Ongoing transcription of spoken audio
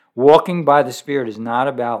Walking by the Spirit is not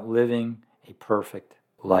about living a perfect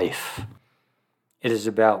life. It is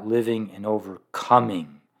about living an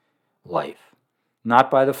overcoming life,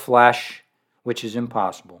 not by the flesh, which is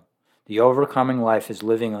impossible. The overcoming life is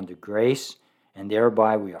living under grace, and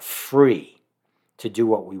thereby we are free to do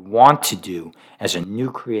what we want to do as a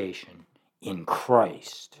new creation in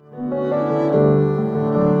Christ.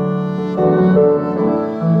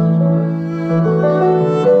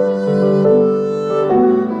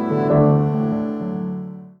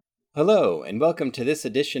 Hello, and welcome to this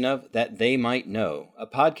edition of That They Might Know, a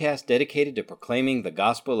podcast dedicated to proclaiming the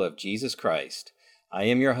gospel of Jesus Christ. I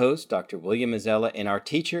am your host, Dr. William Mazzella, and our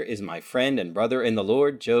teacher is my friend and brother in the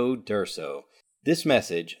Lord, Joe Durso. This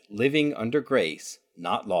message, Living Under Grace,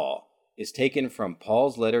 Not Law, is taken from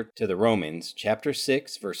Paul's letter to the Romans, chapter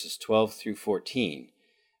 6, verses 12 through 14.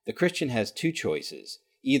 The Christian has two choices,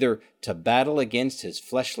 either to battle against his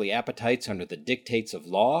fleshly appetites under the dictates of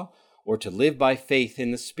law, or to live by faith in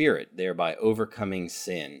the Spirit, thereby overcoming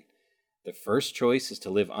sin. The first choice is to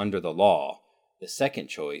live under the law. The second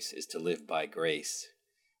choice is to live by grace.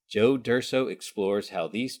 Joe Durso explores how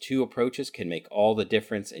these two approaches can make all the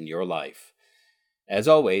difference in your life. As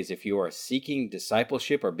always, if you are seeking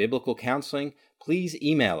discipleship or biblical counseling, please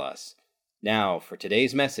email us. Now, for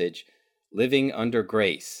today's message, Living Under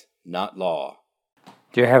Grace, Not Law.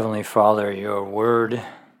 Dear Heavenly Father, your word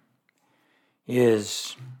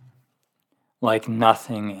is like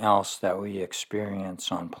nothing else that we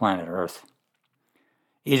experience on planet Earth.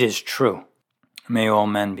 It is true. May all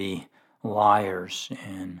men be liars,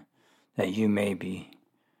 and that you may be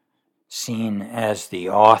seen as the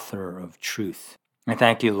author of truth. I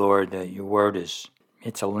thank you, Lord, that your word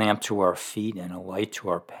it's a lamp to our feet and a light to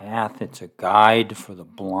our path. It's a guide for the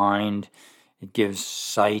blind. It gives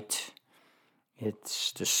sight.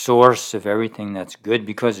 It's the source of everything that's good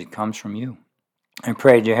because it comes from you. I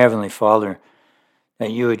pray, dear Heavenly Father,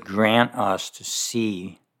 that you would grant us to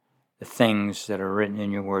see the things that are written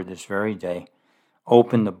in your word this very day.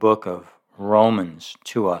 Open the book of Romans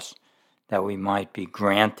to us, that we might be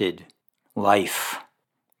granted life,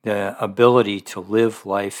 the ability to live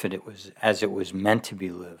life as it was meant to be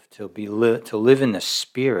lived, to live in the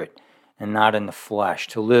Spirit and not in the flesh,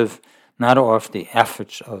 to live not off the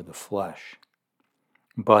efforts of the flesh,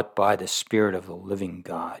 but by the Spirit of the living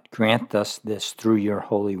God. Grant us this through your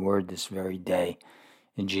holy word this very day.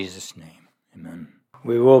 In Jesus' name, amen.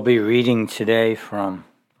 We will be reading today from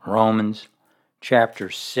Romans chapter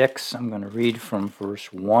 6. I'm going to read from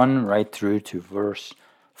verse 1 right through to verse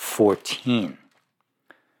 14.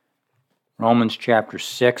 Romans chapter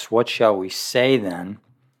 6, what shall we say then?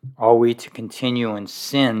 Are we to continue in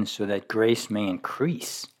sin so that grace may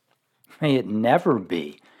increase? May it never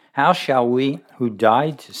be. How shall we who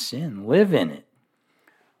died to sin live in it?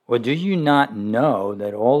 Or do you not know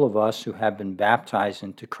that all of us who have been baptized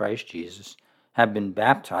into Christ Jesus have been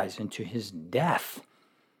baptized into his death?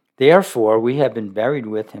 Therefore, we have been buried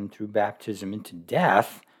with him through baptism into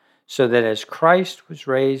death, so that as Christ was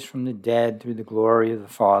raised from the dead through the glory of the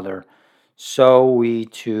Father, so we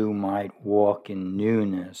too might walk in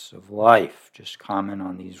newness of life. Just comment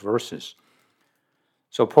on these verses.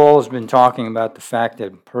 So Paul has been talking about the fact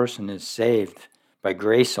that a person is saved by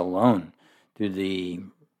grace alone through the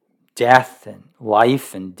death and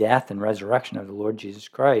life and death and resurrection of the Lord Jesus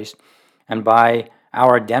Christ, and by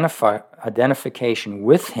our identification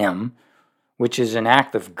with him, which is an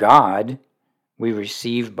act of God, we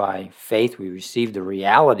receive by faith, we receive the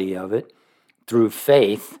reality of it through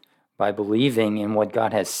faith by believing in what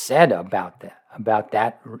God has said about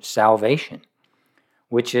that salvation,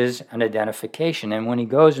 which is an identification. And when he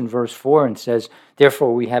goes in verse 4 and says,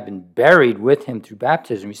 therefore we have been buried with him through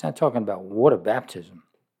baptism, he's not talking about water baptism.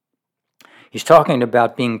 He's talking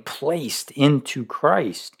about being placed into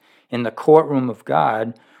Christ in the courtroom of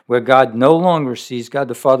God, where God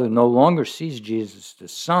the Father no longer sees Jesus the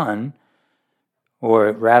Son,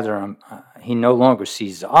 or rather, he no longer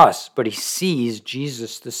sees us, but he sees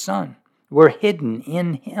Jesus the Son. We're hidden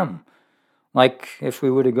in him, like if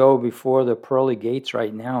we were to go before the pearly gates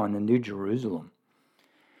right now in the New Jerusalem.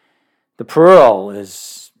 The pearl it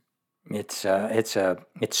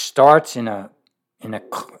starts in an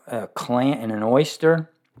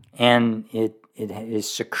oyster, and it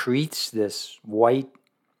secretes this white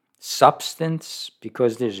substance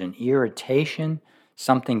because there's an irritation.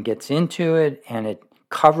 Something gets into it and it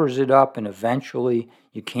covers it up, and eventually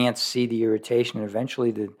you can't see the irritation, and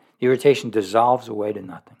eventually the irritation dissolves away to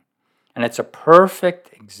nothing. And it's a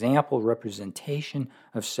perfect example, representation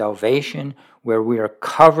of salvation, where we are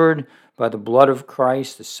covered by the blood of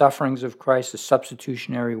Christ, the sufferings of Christ, the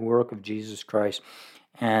substitutionary work of Jesus Christ,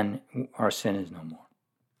 and our sin is no more.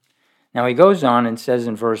 Now he goes on and says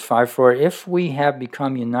in verse 5, "For if we have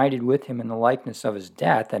become united with him in the likeness of his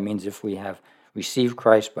death," that means if we have received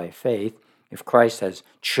Christ by faith, if Christ has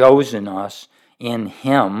chosen us in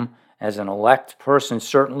him as an elect person,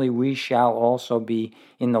 certainly we shall also be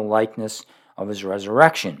in the likeness of his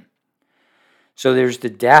resurrection. So there's the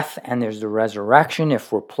death and there's the resurrection.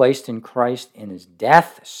 If we're placed in Christ in his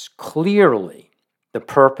death, clearly the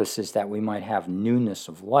purpose is that we might have newness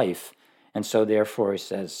of life. And so therefore he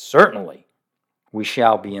says, certainly we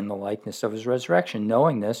shall be in the likeness of his resurrection,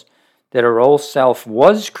 knowing this, that our old self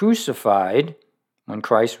was crucified when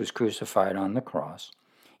Christ was crucified on the cross,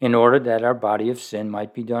 in order that our body of sin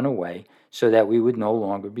might be done away, so that we would no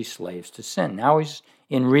longer be slaves to sin. Now he's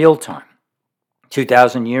in real time.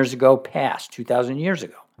 2,000 years ago, past 2,000 years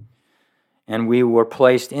ago. And we were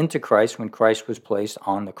placed into Christ when Christ was placed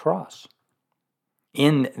on the cross.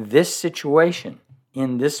 In this situation,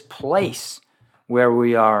 in this place where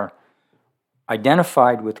we are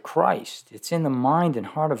identified with Christ, it's in the mind and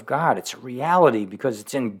heart of God. It's a reality because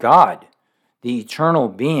it's in God, the eternal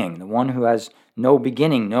being, the one who has no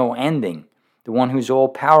beginning, no ending, the one who's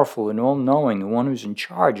all-powerful and all-knowing, the one who's in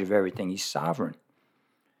charge of everything. He's sovereign.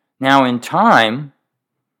 Now, in time,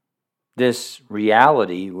 this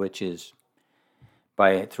reality, which is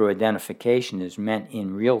through identification, is meant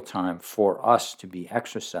in real time for us to be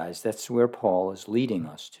exercised. That's where Paul is leading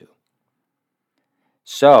us to.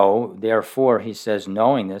 So, therefore, he says,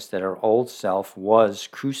 knowing this, that our old self was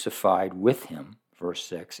crucified with him, verse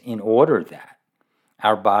 6, in order that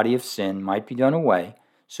our body of sin might be done away,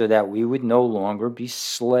 so that we would no longer be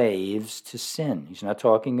slaves to sin. He's not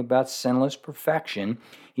talking about sinless perfection.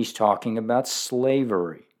 He's talking about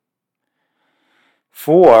slavery.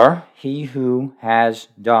 For he who has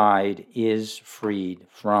died is freed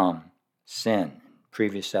from sin.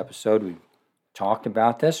 Previous episode, we talked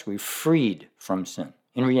about this. We're freed from sin.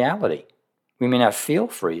 In reality, we may not feel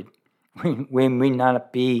freed. We may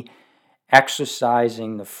not be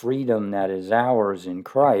exercising the freedom that is ours in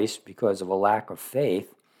Christ because of a lack of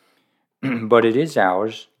faith, but it is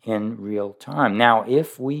ours in real time. Now,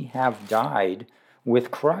 if we have died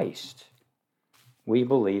with Christ, we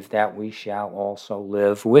believe that we shall also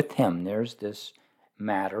live with him. There's this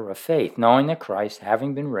matter of faith, knowing that Christ,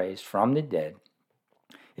 having been raised from the dead,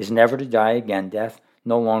 is never to die again. Death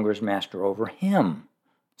no longer is master over him.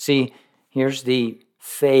 See, here's the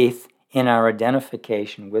faith in our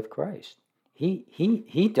identification with Christ.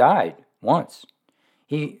 He died once.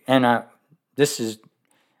 This is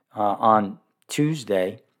on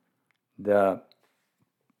Tuesday, the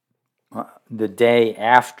day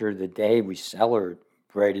after the day we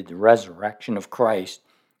celebrated the resurrection of Christ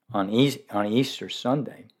on Easter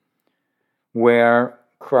Sunday, where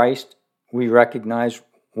Christ, we recognize,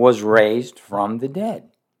 was raised from the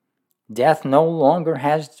dead. Death no longer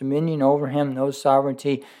has dominion over him, no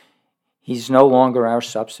sovereignty. He's no longer our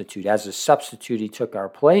substitute. As a substitute, he took our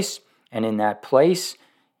place, and in that place,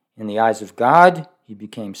 in the eyes of God, he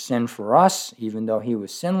became sin for us, even though he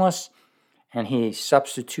was sinless, and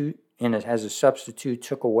as a substitute,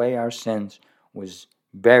 took away our sins, was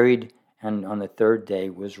buried, and on the third day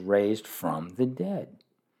was raised from the dead.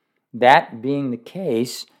 That being the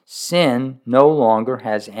case, sin no longer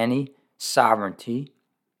has any sovereignty,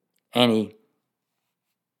 any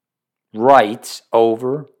rights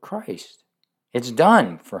over Christ. It's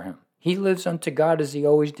done for him. He lives unto God as he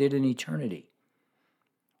always did in eternity.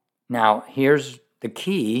 Now, here's the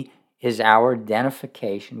key, is our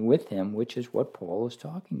identification with him, which is what Paul is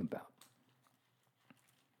talking about.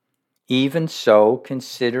 Even so,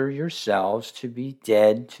 consider yourselves to be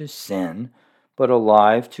dead to sin, but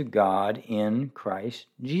alive to God in Christ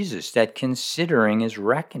Jesus. That considering is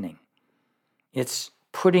reckoning. It's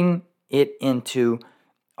putting it into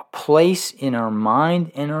a place in our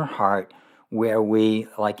mind and our heart where we,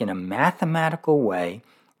 like in a mathematical way,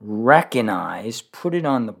 recognize, put it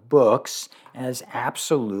on the books as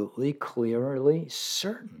absolutely, clearly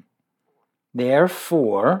certain.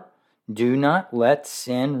 Therefore, do not let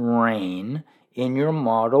sin reign in your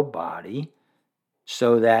mortal body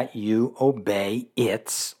so that you obey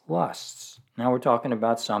its lusts. Now we're talking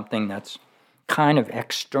about something that's kind of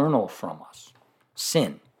external from us.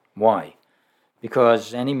 Sin. Why?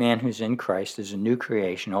 Because any man who's in Christ is a new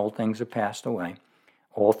creation. Old things are passed away.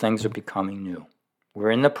 All things are becoming new.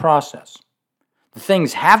 We're in the process. The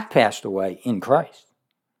things have passed away in Christ.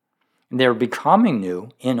 And they're becoming new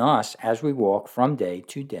in us as we walk from day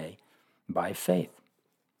to day by faith.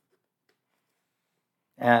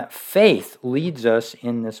 Faith leads us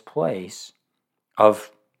in this place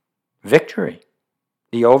of victory,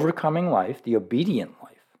 the overcoming life, the obedient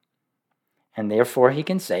life. And therefore he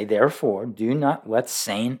can say, therefore, do not let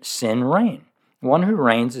sin reign. One who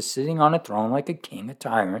reigns is sitting on a throne like a king, a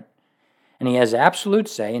tyrant, and he has absolute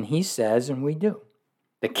say, and he says, and we do.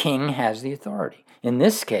 The king has the authority. In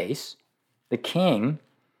this case, the king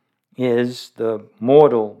is the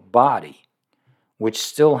mortal body, which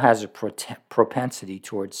still has a propensity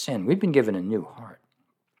towards sin. We've been given a new heart.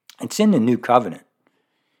 It's in the new covenant.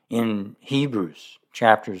 In Hebrews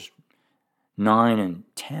chapters 9 and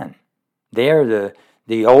 10. There,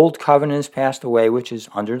 the old covenant has passed away, which is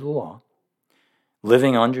under the law,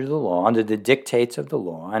 living under the law, under the dictates of the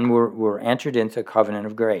law, and we're entered into a covenant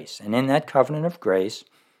of grace. And in that covenant of grace,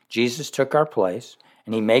 Jesus took our place,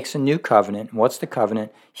 and he makes a new covenant. And what's the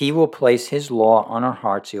covenant? He will place his law on our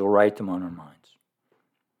hearts. He'll write them on our minds.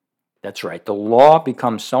 That's right. The law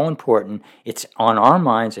becomes so important. It's on our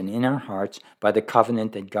minds and in our hearts by the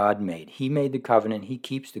covenant that God made. He made the covenant. He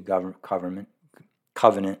keeps the covenant.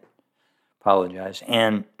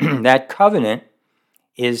 And that covenant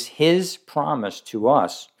is his promise to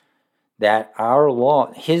us that our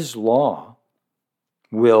law, his law,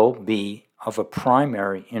 will be of a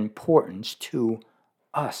primary importance to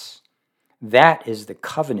us. That is the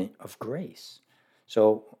covenant of grace.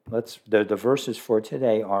 So the verses for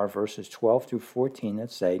today are verses 12 through 14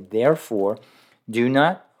 that say, therefore, do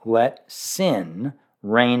not let sin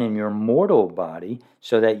reign in your mortal body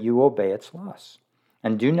so that you obey its lusts.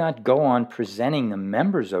 And do not go on presenting the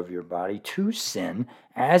members of your body to sin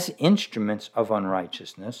as instruments of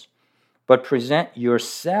unrighteousness, but present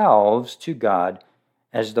yourselves to God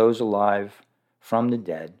as those alive from the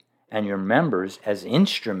dead, and your members as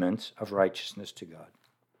instruments of righteousness to God.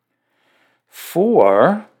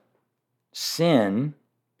 For sin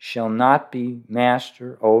shall not be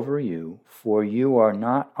master over you, for you are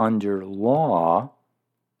not under law,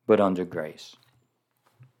 but under grace.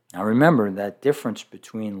 Now remember that difference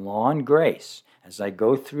between law and grace as I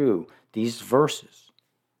go through these verses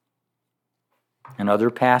and other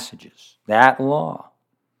passages. That law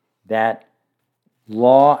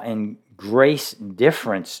and grace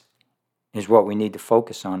difference is what we need to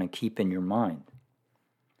focus on and keep in your mind.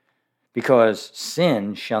 Because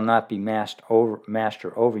sin shall not be master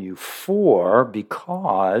over you,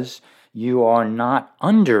 because you are not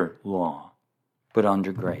under law, but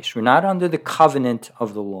under grace. We're not under the covenant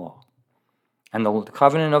of the law. And the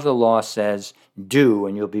covenant of the law says, do,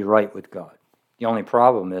 and you'll be right with God. The only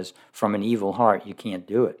problem is, from an evil heart, you can't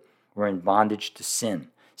do it. We're in bondage to sin.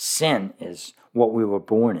 Sin is what we were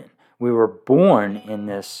born in. We were born in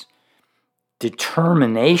this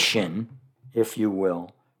determination, if you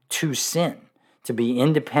will, to sin, to be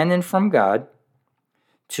independent from God,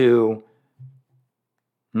 to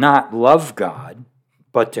not love God,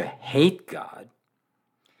 but to hate God.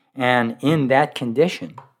 And in that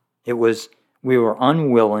condition, we were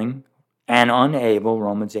unwilling and unable,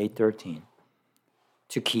 Romans 8:13,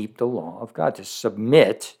 to keep the law of God, to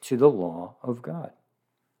submit to the law of God.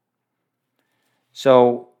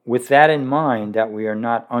 So with that in mind, that we are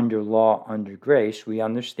not under law, under grace, we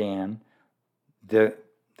understand the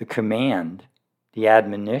command, the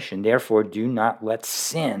admonition, therefore do not let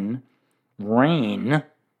sin reign,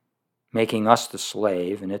 making us the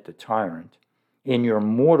slave and it the tyrant, in your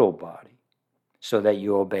mortal body, so that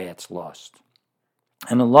you obey its lust.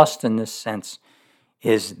 And the lust in this sense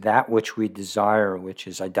is that which we desire, which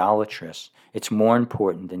is idolatrous. It's more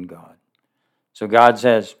important than God. So God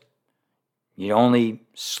says, you only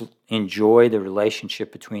enjoy the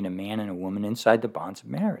relationship between a man and a woman inside the bonds of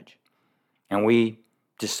marriage. And we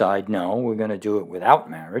decide, no, we're going to do it without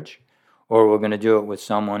marriage, or we're going to do it with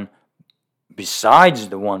someone besides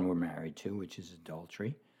the one we're married to, which is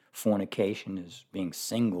adultery. Fornication is being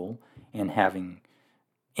single and having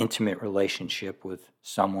intimate relationship with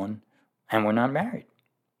someone, and we're not married.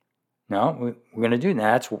 No, we're going to do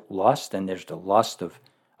that. That's lust, and there's the lust of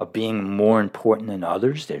being more important than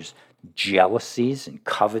others. There's jealousies and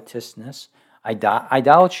covetousness,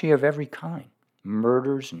 idolatry of every kind.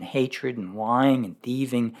 Murders and hatred and lying and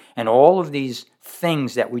thieving and all of these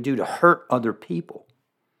things that we do to hurt other people.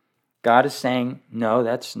 God is saying, no,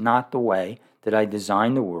 that's not the way that I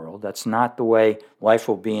designed the world. That's not the way life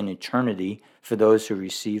will be in eternity for those who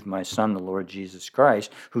receive my Son, the Lord Jesus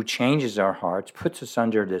Christ, who changes our hearts, puts us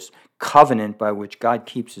under this covenant by which God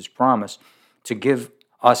keeps his promise to give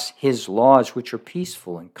us his laws, which are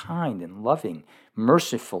peaceful and kind and loving,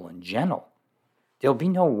 merciful and gentle. There'll be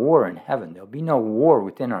no war in heaven. There'll be no war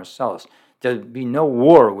within ourselves. There'll be no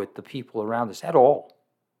war with the people around us at all.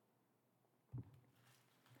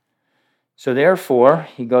 So therefore,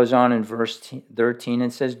 he goes on in verse 13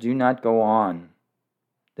 and says, do not go on.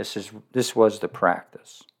 This was the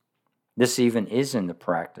practice. This even is in the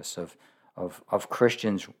practice of of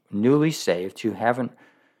Christians newly saved who haven't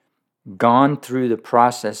gone through the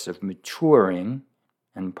process of maturing,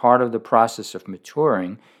 and part of the process of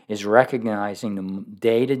maturing is recognizing the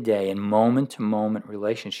day-to-day and moment-to-moment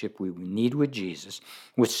relationship we need with Jesus,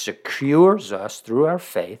 which secures us through our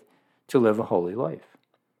faith to live a holy life.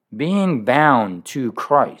 Being bound to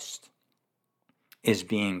Christ is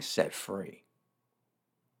being set free.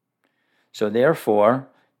 So therefore,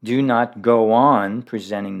 do not go on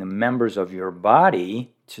presenting the members of your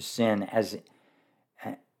body to sin as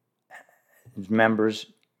members,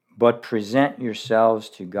 but present yourselves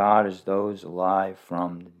to God as those alive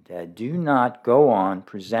from the dead. Do not go on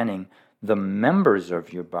presenting the members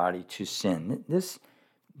of your body to sin. This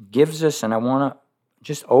gives us, and I want to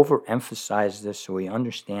just overemphasize this so we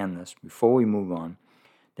understand this before we move on,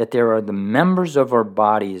 that there are the members of our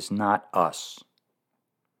body is not us.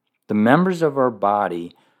 The members of our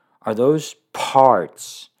body are those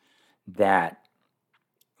parts that,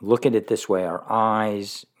 look at it this way, our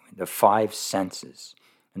eyes, the five senses,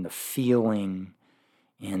 and the feeling,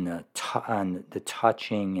 and the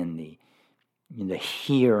touching, and the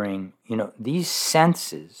hearing. These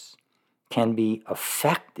senses can be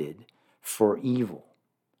affected for evil.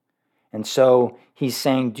 And so he's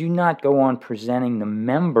saying, do not go on presenting the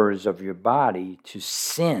members of your body to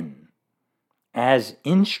sin as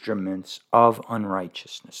instruments of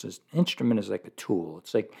unrighteousness. An instrument is like a tool.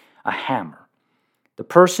 It's like a hammer. The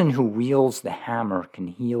person who wields the hammer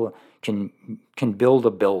can build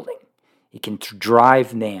a building. He can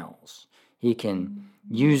drive nails. He can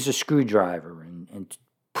use a screwdriver and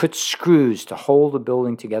put screws to hold a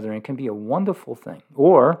building together, and it can be a wonderful thing.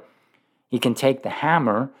 Or he can take the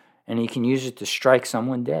hammer and he can use it to strike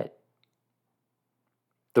someone dead.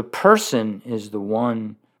 The person is the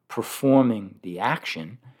one performing the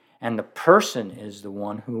action, and the person is the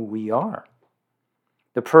one who we are.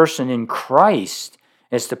 The person in Christ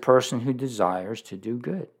is the person who desires to do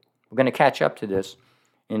good. We're going to catch up to this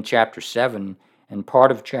in chapter 7, and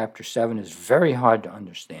part of chapter 7 is very hard to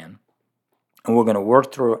understand, and we're going to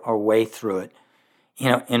work through our way through it,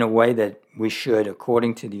 in a way that we should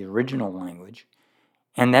according to the original language,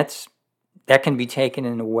 and that can be taken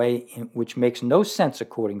in a way which makes no sense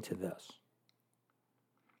according to this.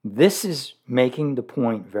 This is making the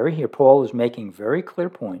point very here. Paul is making a very clear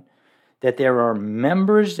point that there are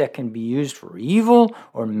members that can be used for evil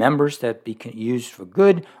or members that be used for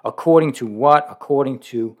good, according to what? According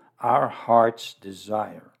to our heart's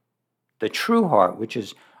desire. The true heart, which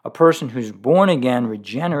is a person who's born again,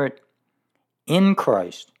 regenerate in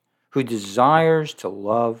Christ, who desires to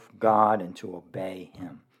love God and to obey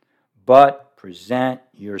Him. But present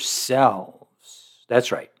yourselves.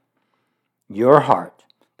 That's right. Your heart,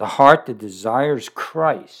 the heart that desires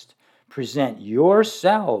Christ, present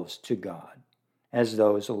yourselves to God as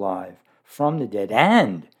those alive from the dead,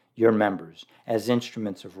 and your members as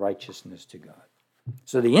instruments of righteousness to God.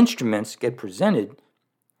 So the instruments get presented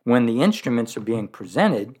when the instruments are being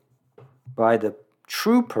presented by the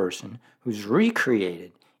true person who's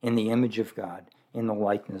recreated in the image of God, in the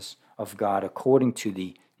likeness of God, according to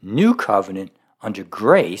the new covenant under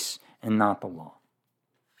grace and not the law.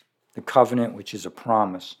 The covenant which is a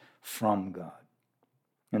promise from God.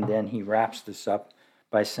 And then he wraps this up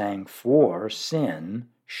by saying, for sin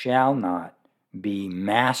shall not be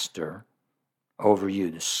master over you,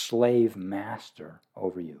 the slave master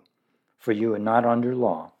over you. For you are not under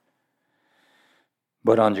law,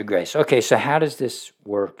 but under grace. Okay, so how does this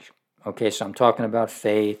work? Okay, so I'm talking about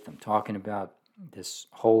faith. I'm talking about this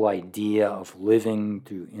whole idea of living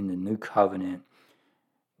in the new covenant.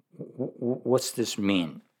 What's this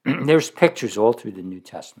mean? There's pictures all through the New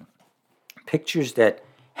Testament. Pictures that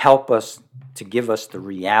help us to give us the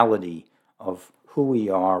reality of who we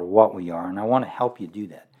are, what we are, and I want to help you do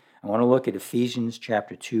that. I want to look at Ephesians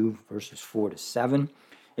chapter 2, verses 4 to 7.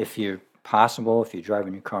 If you're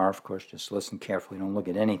driving your car, of course, just listen carefully. Don't look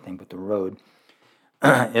at anything but the road.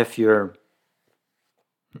 If you're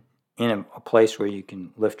in a place where you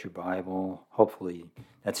can lift your Bible, hopefully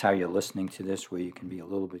that's how you're listening to this, where you can be a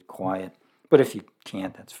little bit quiet. But if you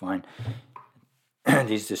can't, that's fine.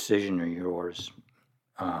 These decisions are yours.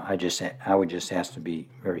 I would just ask to be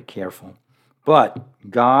very careful. But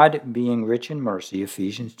God being rich in mercy,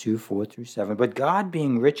 Ephesians 2, 4 through 7, but God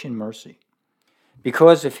being rich in mercy,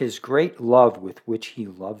 because of His great love with which He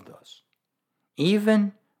loved us,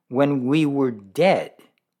 even when we were dead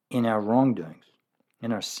in our wrongdoings,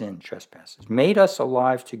 in our sin, trespasses, made us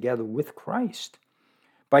alive together with Christ.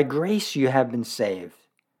 By grace you have been saved,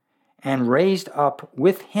 and raised up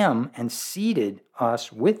with Him, and seated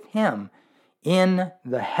us with Him in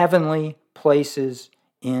the heavenly places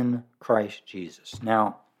in Christ Jesus.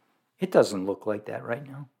 Now, It doesn't look like that right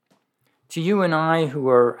now. To you and I who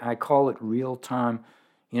are, I call it real time,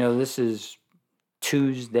 this is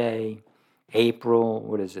Tuesday, April,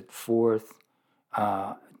 4th,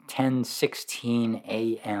 10:16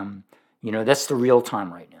 a.m. That's the real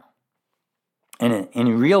time right now. And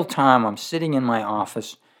in real time, I'm sitting in my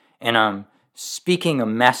office and I'm speaking a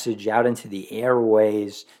message out into the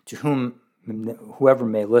airways to whoever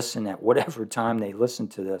may listen at whatever time they listen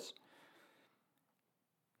to this.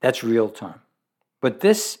 That's real time. But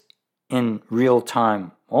this in real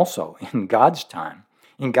time also, in God's time,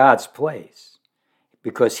 in God's place,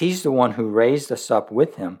 because he's the one who raised us up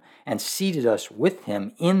with him and seated us with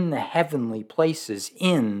him in the heavenly places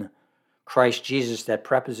in Christ Jesus. That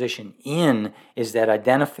preposition in is that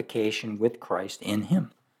identification with Christ in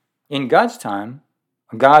him. In God's time,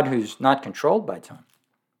 a God who's not controlled by time,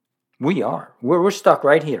 we are. We're stuck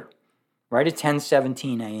right here, right at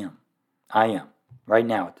 10:17 a.m. I am, right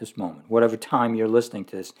now at this moment. Whatever time you're listening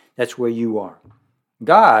to this, that's where you are.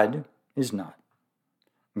 God is not.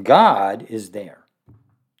 God is there.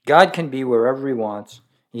 God can be wherever he wants.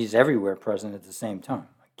 He's everywhere present at the same time.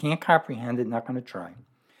 I can't comprehend it, not going to try.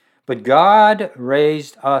 But God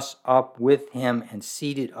raised us up with him and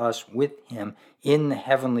seated us with him in the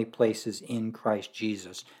heavenly places in Christ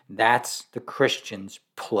Jesus. That's the Christian's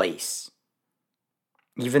place.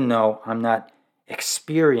 Even though I'm not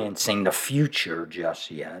experiencing the future just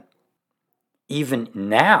yet, even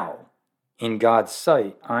now, in God's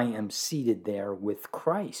sight, I am seated there with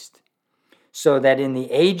Christ. So that in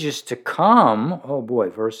the ages to come,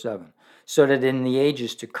 verse 7, so that in the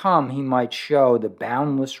ages to come he might show the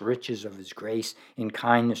boundless riches of his grace in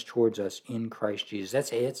kindness towards us in Christ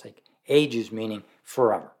Jesus. It's like ages meaning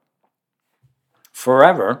forever.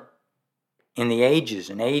 Forever in the ages,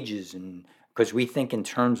 and because we think in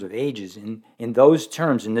terms of ages, in those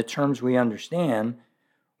terms, in the terms we understand,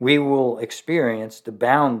 we will experience the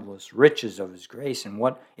boundless riches of his grace. And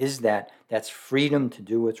what is that? That's freedom to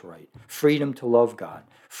do what's right, freedom to love God,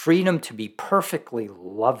 freedom to be perfectly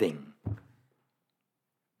loving.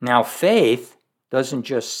 Now, faith doesn't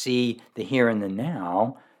just see the here and the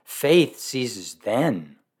now. Faith sees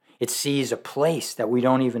then. It sees a place that we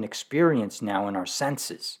don't even experience now in our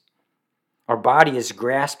senses. Our body is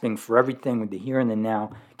grasping for everything that the here and the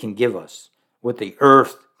now can give us, what the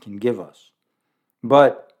earth can give us.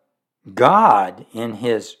 But God, in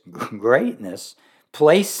his greatness,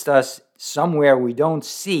 placed us somewhere we don't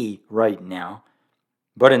see right now,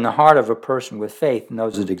 but in the heart of a person with faith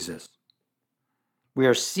knows it exists. We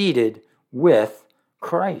are seated with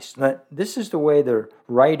Christ. This is the way the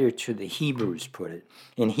writer to the Hebrews put it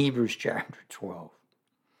in Hebrews chapter 12.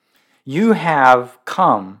 You have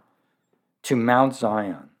come to Mount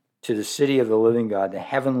Zion, to the city of the living God, the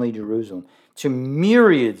heavenly Jerusalem, to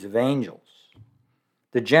myriads of angels,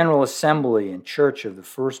 the general assembly and church of the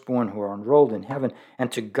firstborn who are enrolled in heaven,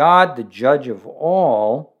 and to God, the judge of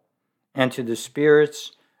all, and to the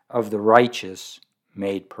spirits of the righteous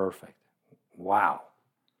made perfect. Wow.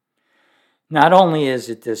 Not only is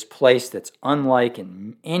it this place that's unlike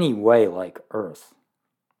in any way like earth,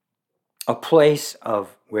 a place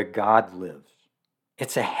of where God lives.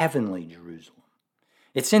 It's a heavenly Jerusalem.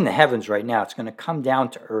 It's in the heavens right now. It's going to come down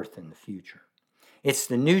to earth in the future. It's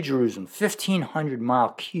the New Jerusalem, 1,500-mile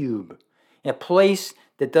cube, a place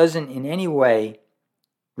that doesn't in any way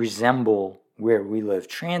resemble where we live.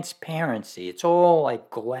 Transparency. It's all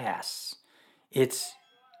like glass. It's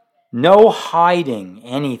no hiding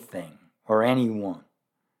anything or anyone.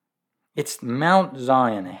 It's Mount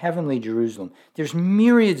Zion, a heavenly Jerusalem. There's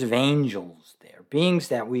myriads of angels there, beings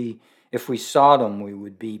that if we saw them,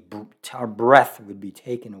 our breath would be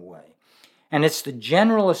taken away. And it's the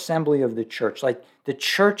general assembly of the church, like the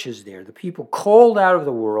church is there, the people called out of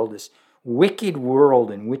the world, this wicked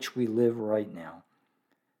world in which we live right now.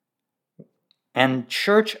 And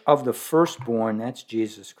church of the firstborn, that's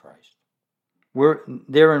Jesus Christ.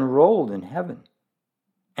 They're enrolled in heaven.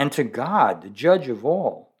 And to God, the judge of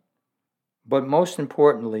all. But most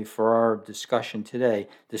importantly for our discussion today,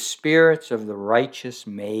 the spirits of the righteous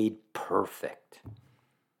made perfect.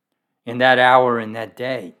 In that hour, in that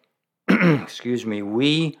day,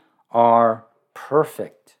 we are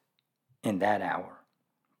perfect in that hour.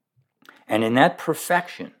 And in that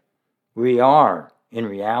perfection, we are, in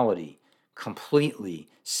reality, completely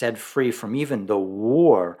set free from even the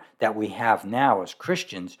war that we have now as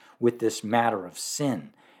Christians with this matter of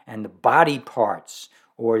sin and the body parts,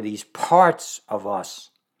 or these parts of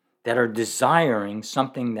us that are desiring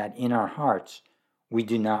something that in our hearts we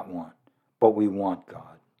do not want, but we want God.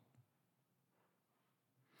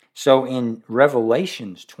 So in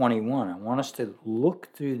Revelations 21, I want us to look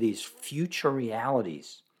through these future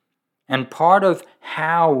realities And part of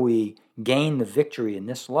how we gain the victory in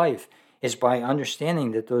this life is by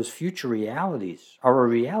understanding that those future realities are a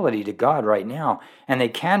reality to God right now, and they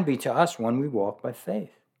can be to us when we walk by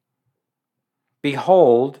faith.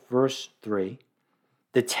 Behold, verse 3,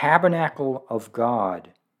 the tabernacle of God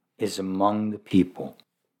is among the people,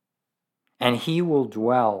 and he will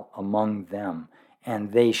dwell among them,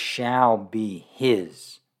 and they shall be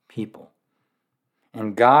his people.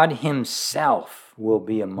 And God himself will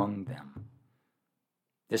be among them.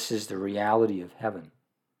 This is the reality of heaven.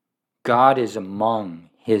 God is among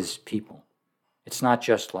his people. It's not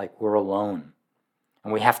just like we're alone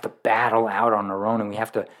and we have to battle out on our own and we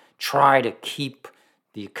have to try to keep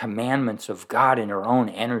the commandments of God in our own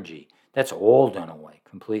energy. That's all done away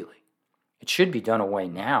completely. It should be done away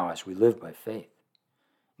now as we live by faith.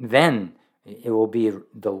 Then it will be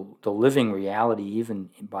the living reality even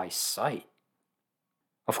by sight.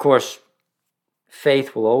 Of course,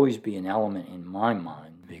 faith will always be an element in my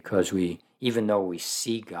mind because even though we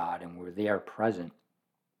see God and we're there present,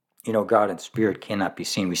 God in spirit cannot be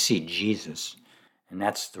seen. We see Jesus, and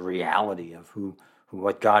that's the reality of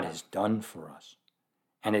what God has done for us.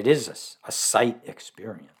 And it is a sight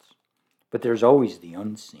experience. But there's always the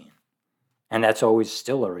unseen, and that's always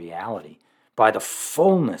still a reality by the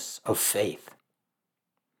fullness of faith.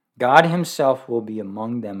 God himself will be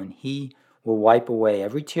among them, and he will wipe away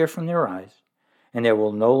every tear from their eyes, and there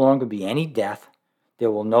will no longer be any death. There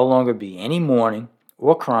will no longer be any mourning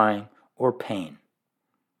or crying or pain.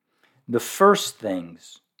 The first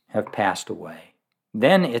things have passed away.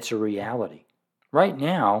 Then it's a reality. Right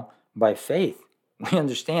now, by faith, we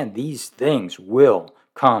understand these things will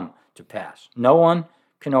come to pass. No one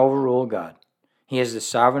can overrule God. He is the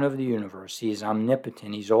sovereign of the universe. He is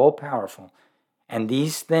omnipotent. He's all-powerful. And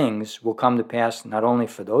these things will come to pass not only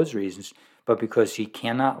for those reasons, but because he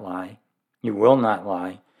cannot lie. He will not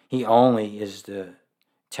lie. He only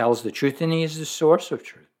tells the truth, and he is the source of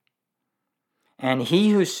truth. And he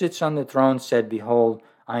who sits on the throne said, behold,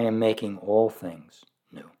 I am making all things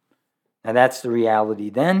new. Now that's the reality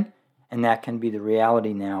then, and that can be the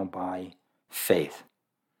reality now by faith.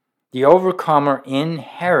 The overcomer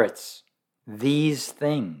inherits these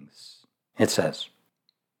things, it says.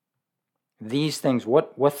 These things,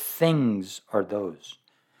 what things are those?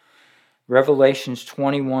 Revelations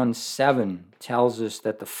 21:7 tells us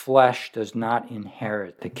that the flesh does not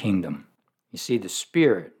inherit the kingdom. You see, the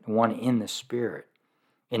Spirit, the one in the Spirit,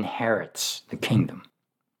 inherits the kingdom.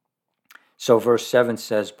 So verse 7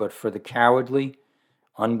 says, but for the cowardly,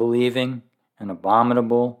 unbelieving, and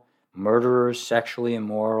abominable, murderers, sexually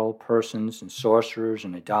immoral persons, and sorcerers,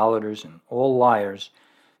 and idolaters, and all liars,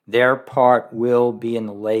 their part will be in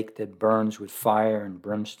the lake that burns with fire and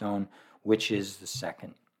brimstone, which is the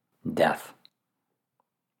second death.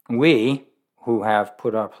 We, who have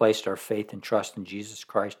placed our faith and trust in Jesus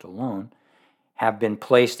Christ alone, have been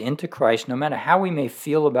placed into Christ, no matter how we may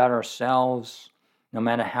feel about ourselves, no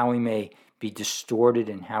matter how we may be distorted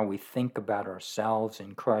in how we think about ourselves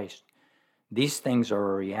in Christ. These things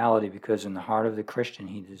are a reality because in the heart of the Christian,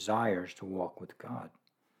 he desires to walk with God.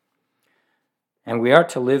 And we are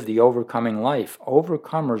to live the overcoming life.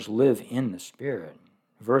 Overcomers live in the Spirit.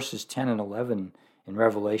 Verses 10 and 11 in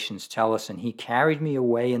Revelations tell us, and he carried me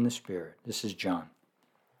away in the Spirit. This is John.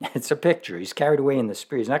 It's a picture. He's carried away in the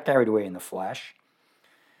Spirit. He's not carried away in the flesh.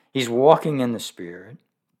 He's walking in the Spirit.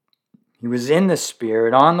 He was in the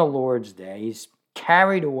Spirit on the Lord's day. He's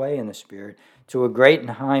carried away in the Spirit to a great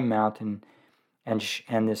and high mountain, and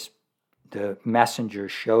the messenger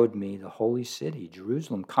showed me the holy city,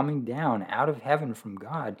 Jerusalem, coming down out of heaven from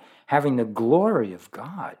God, having the glory of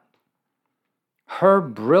God. Her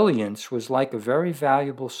brilliance was like a very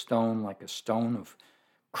valuable stone, like a stone of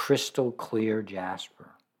crystal clear jasper.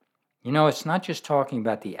 It's not just talking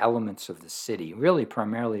about the elements of the city, really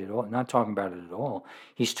primarily at all, not talking about it at all.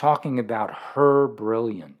 He's talking about her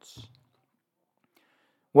brilliance.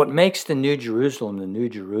 What makes the New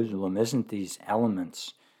Jerusalem isn't these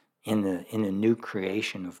elements in the new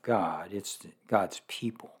creation of God. It's God's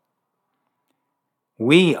people.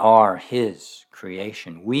 We are his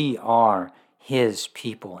creation. We are his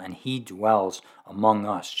people, and he dwells among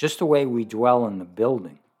us. Just the way we dwell in the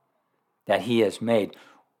building that he has made,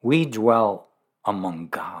 we dwell among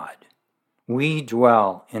God. We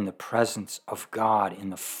dwell in the presence of God,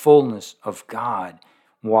 in the fullness of God,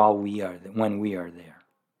 when we are there.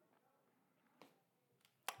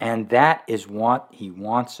 And that is what he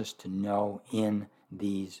wants us to know in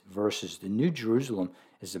these verses. The New Jerusalem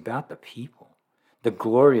is about the people. The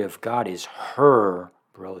glory of God is her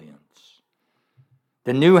brilliance.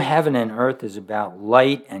 The new heaven and earth is about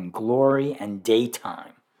light and glory and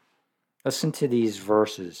daytime. Listen to these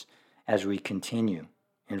verses as we continue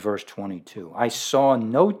in verse 22. I saw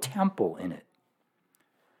no temple in it.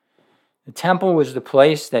 The temple was the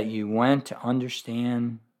place that you went to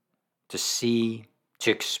understand, to see,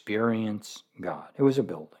 to experience God. It was a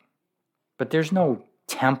building. But there's no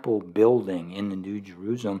temple building in the New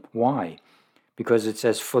Jerusalem. Why? Because it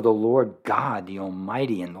says, for the Lord God, the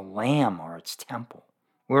Almighty, and the Lamb are its temple.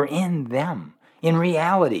 We're in them, in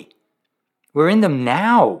reality. We're in them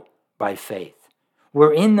now by faith.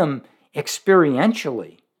 We're in them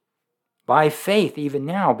experientially by faith even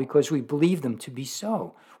now because we believe them to be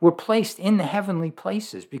so. We're placed in the heavenly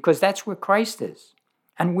places because that's where Christ is.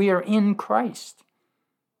 And we are in Christ.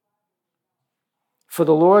 For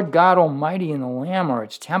the Lord God Almighty and the Lamb are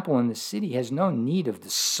its temple, and the city has no need of the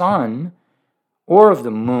sun or of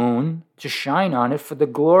the moon to shine on it, for the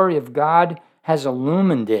glory of God has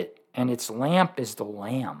illumined it, and its lamp is the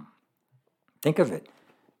Lamb. Think of it.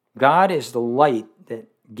 God is the light that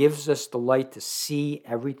gives us the light to see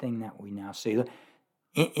everything that we now see.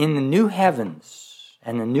 In the new heavens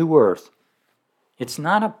and the new earth, it's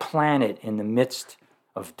not a planet in the midst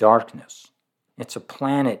of darkness. It's a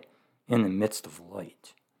planet in the midst of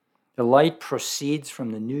light. The light proceeds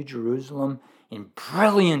from the New Jerusalem in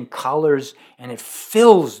brilliant colors, and it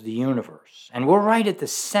fills the universe. And we're right at the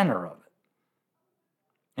center of it.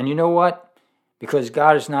 And you know what? Because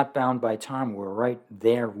God is not bound by time, we're right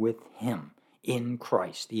there with Him in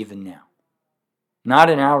Christ, even now. Not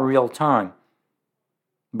in our real time,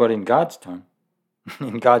 but in God's time,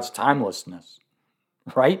 in God's timelessness,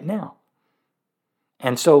 right now.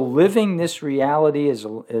 And so living this reality is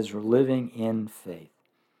living in faith.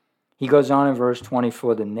 He goes on in verse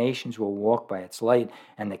 24, the nations will walk by its light,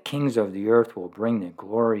 and the kings of the earth will bring their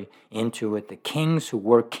glory into it. The kings who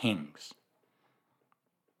were kings.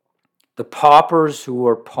 The paupers who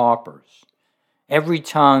were paupers. Every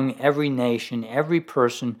tongue, every nation, every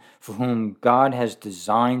person for whom God has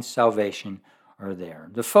designed salvation are there.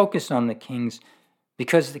 The focus on the kings,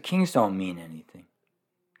 because the kings don't mean anything.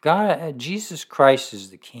 Jesus Christ is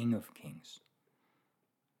the King of kings.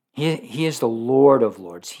 He is the Lord of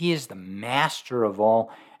lords. He is the master of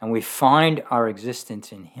all, and we find our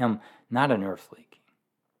existence in Him, not an earthly king.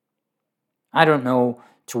 I don't know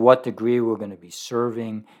to what degree we're going to be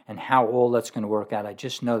serving and how all that's going to work out. I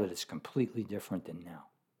just know that it's completely different than now.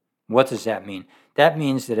 What does that mean? That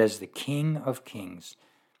means that as the King of kings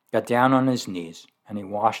got down on His knees and He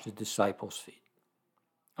washed the disciples' feet,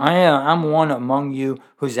 I'm one among you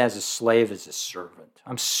who's as a slave, as a servant.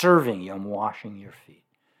 I'm serving you. I'm washing your feet.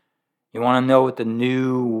 You want to know what the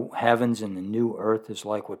new heavens and the new earth is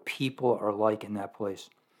like, what people are like in that place?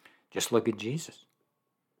 Just look at Jesus.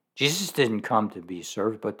 Jesus didn't come to be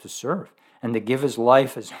served, but to serve, and to give His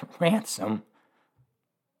life as a ransom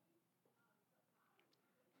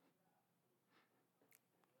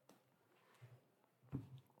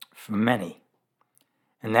for many.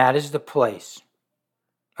 And that is the place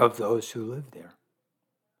of those who live there.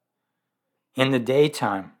 In the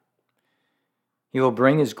daytime, He will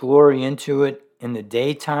bring His glory into it. In the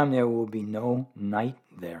daytime, there will be no night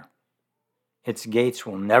there. Its gates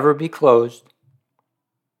will never be closed.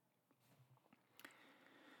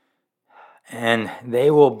 And they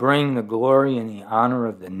will bring the glory and the honor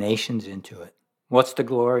of the nations into it. What's the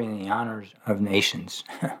glory and the honors of nations?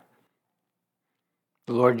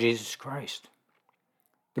 The Lord Jesus Christ.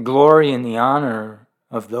 The glory and the honor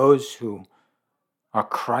of those who are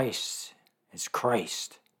Christ is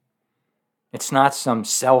Christ. It's not some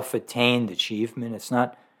self-attained achievement. It's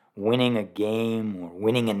not winning a game or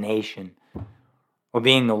winning a nation or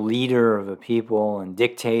being the leader of a people and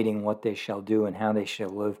dictating what they shall do and how they shall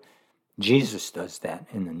live. Jesus does that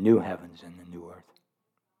in the new heavens and the new earth.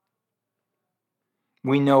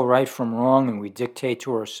 We know right from wrong, and we dictate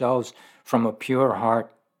to ourselves from a pure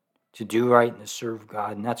heart to do right and to serve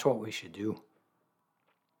God, and that's what we should do.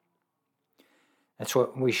 That's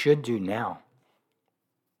what we should do now.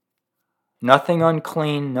 Nothing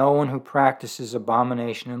unclean, no one who practices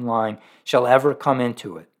abomination and lying shall ever come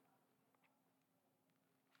into it.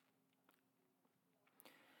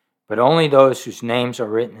 But only those whose names are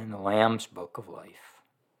written in the Lamb's book of life.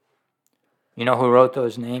 You know who wrote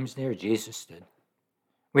those names there? Jesus did.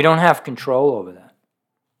 We don't have control over that.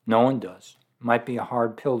 No one does. It might be a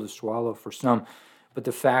hard pill to swallow for some, but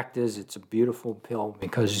the fact is it's a beautiful pill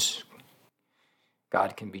because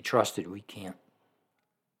God can be trusted. We can't.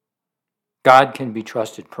 God can be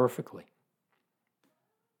trusted perfectly.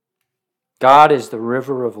 God is the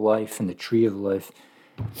river of life and the tree of life.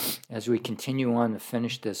 As we continue on to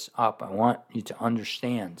finish this up, I want you to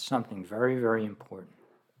understand something very, very important.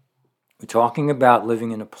 We're talking about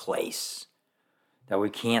living in a place that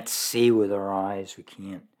we can't see with our eyes, we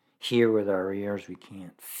can't hear with our ears, we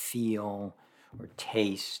can't feel or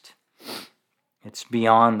taste. It's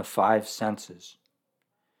beyond the five senses.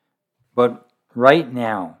 But right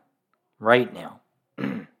now,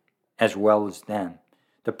 as well as then,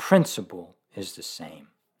 the principle is the same.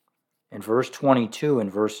 In verse 22, in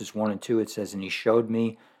verses 1 and 2, it says, "And he showed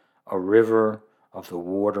me a river of the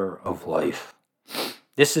water of life."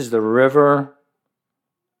 This is the river,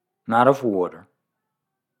 not of water,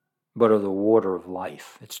 but of the water of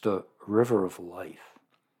life. It's the river of life.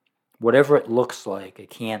 Whatever it looks like, I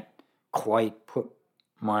can't quite put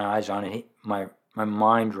my eyes on it, my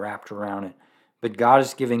mind wrapped around it. But God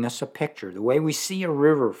is giving us a picture. The way we see a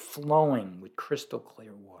river flowing with crystal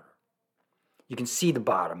clear water. You can see the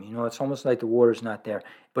bottom. It's almost like the water's not there,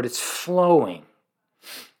 but it's flowing.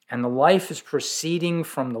 And the life is proceeding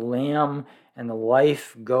from the Lamb, and the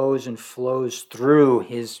life goes and flows through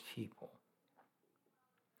his people.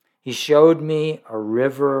 He showed me a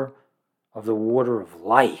river of the water of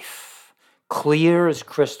life, clear as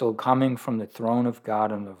crystal, coming from the throne of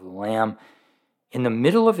God and of the Lamb. In the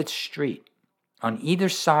middle of its street, on either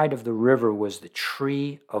side of the river, was the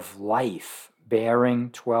tree of life, bearing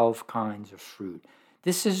 12 kinds of fruit.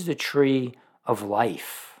 This is the tree of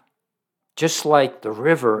life. Just like the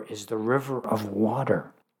river is the river of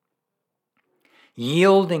water,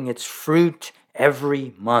 yielding its fruit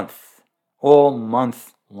every month, all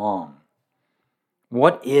month long.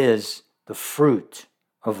 What is the fruit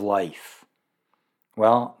of life?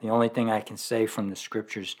 Well, the only thing I can say from the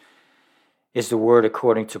scriptures is the word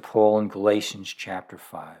according to Paul in Galatians chapter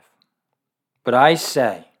 5. But I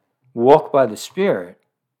say, walk by the Spirit,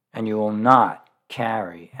 and you will not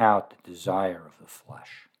carry out the desire of the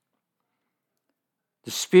flesh.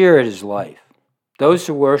 The Spirit is life. Those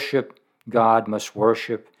who worship God must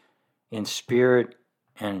worship in spirit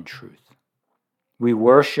and in truth. We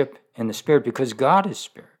worship in the Spirit because God is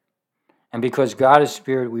Spirit. And because God is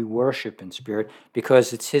Spirit, we worship in spirit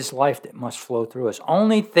because it's his life that must flow through us.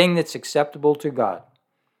 Only thing that's acceptable to God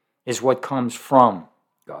is what comes from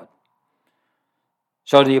God.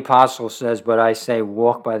 So the apostle says, but I say,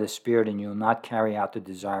 walk by the Spirit and you'll not carry out the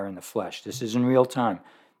desire in the flesh. This is in real time.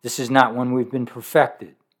 This is not when we've been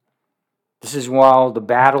perfected. This is while the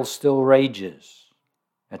battle still rages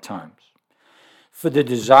at times. For the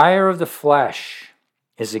desire of the flesh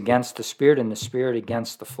is against the Spirit, and the Spirit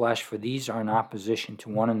against the flesh, for these are in opposition to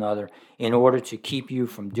one another in order to keep you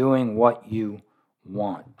from doing what you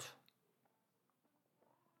want.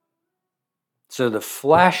 So the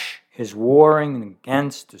flesh is warring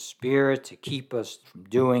against the Spirit to keep us from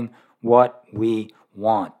doing what we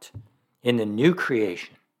want. In the new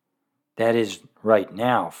creation, that is right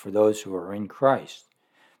now for those who are in Christ,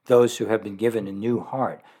 those who have been given a new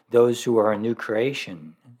heart, those who are a new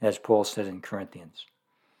creation, as Paul said in Corinthians.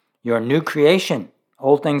 You're a new creation.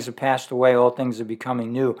 Old things have passed away. All things are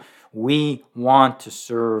becoming new. We want to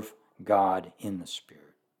serve God in the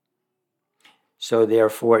Spirit. So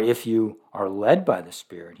therefore, if you are led by the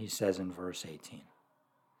Spirit, he says in verse 18,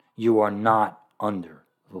 you are not under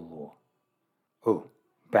the law. Oh,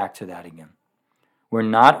 back to that again. We're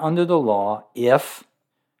not under the law if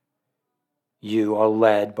you are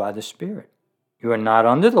led by the Spirit. You are not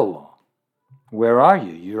under the law. Where are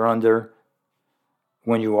you? You're under.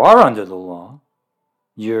 When you are under the law,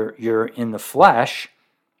 you're in the flesh,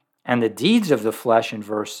 and the deeds of the flesh in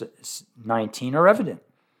verse 19 are evident,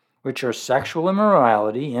 which are sexual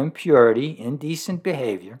immorality, impurity, indecent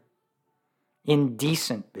behavior,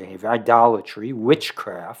 idolatry,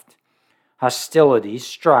 witchcraft, hostility,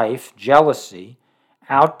 strife, jealousy,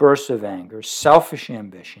 outbursts of anger, selfish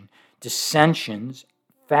ambition, dissensions,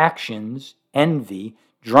 factions, envy,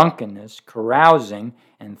 drunkenness, carousing,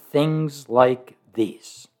 and things like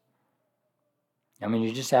these. I mean,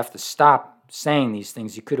 you just have to stop saying these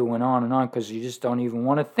things. You could have went on and on because you just don't even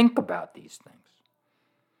want to think about these things.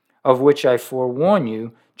 Of which I forewarn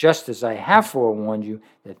you, just as I have forewarned you,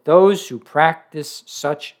 that those who practice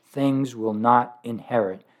such things will not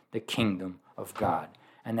inherit the kingdom of God.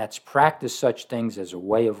 And that's practice such things as a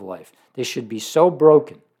way of life. They should be so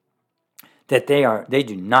broken that they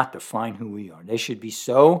do not define who we are. They should be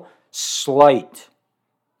so slight.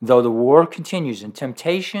 Though the war continues, and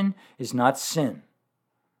temptation is not sin.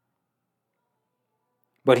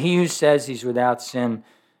 But he who says he's without sin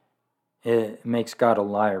makes God a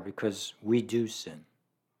liar, because we do sin.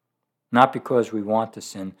 Not because we want to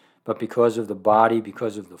sin, but because of the body,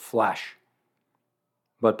 because of the flesh.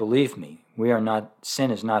 But believe me, sin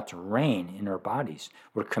is not to reign in our bodies.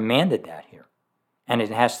 We're commanded that here. And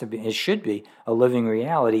it should be a living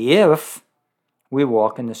reality if we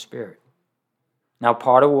walk in the Spirit. Now,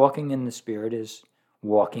 part of walking in the Spirit is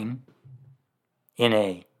walking in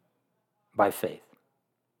a by faith.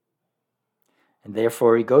 And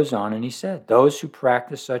therefore he goes on and he said, those who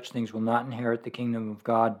practice such things will not inherit the kingdom of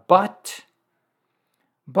God, but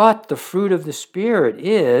the fruit of the Spirit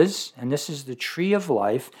is, and this is the tree of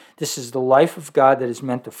life, this is the life of God that is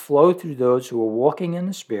meant to flow through those who are walking in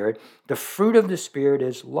the Spirit. The fruit of the Spirit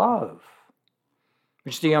is love,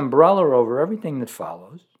 which is the umbrella over everything that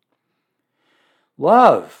follows.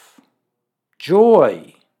 Love,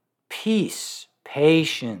 joy, peace,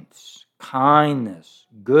 patience, kindness,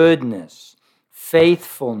 goodness,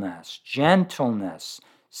 faithfulness, gentleness,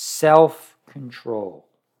 self-control.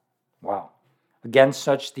 Wow. Against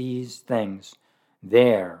such these things,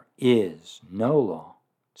 there is no law.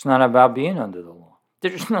 It's not about being under the law.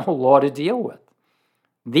 There's no law to deal with.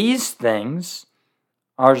 These things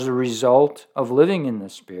are as a result of living in the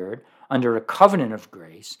Spirit under a covenant of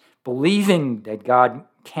grace, believing that God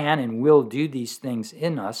can and will do these things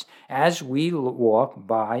in us as we walk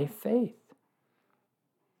by faith.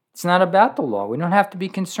 It's not about the law. We don't have to be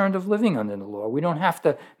concerned of living under the law. We don't have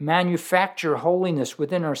to manufacture holiness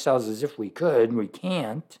within ourselves as if we could. We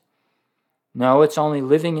can't. No, it's only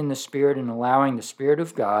living in the Spirit and allowing the Spirit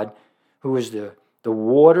of God, who is the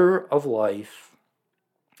water of life,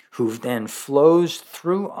 who then flows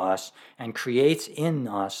through us and creates in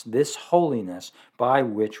us this holiness by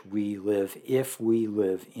which we live if we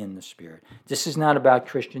live in the Spirit. This is not about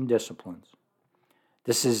Christian disciplines.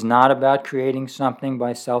 This is not about creating something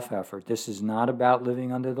by self-effort. This is not about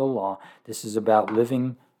living under the law. This is about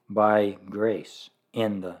living by grace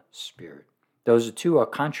in the Spirit. Those two are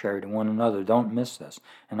contrary to one another. Don't miss this.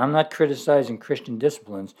 And I'm not criticizing Christian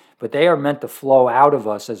disciplines, but they are meant to flow out of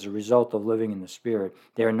us as a result of living in the Spirit.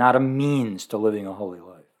 They are not a means to living a holy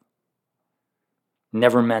life.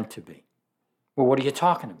 Never meant to be. Well, what are you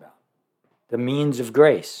talking about? The means of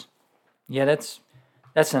grace. Yeah, that's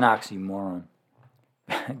an oxymoron.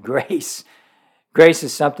 Grace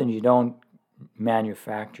is something you don't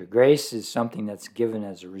manufacture. Grace is something that's given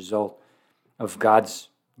as a result of God's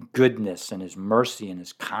goodness and His mercy and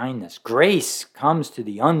His kindness. Grace comes to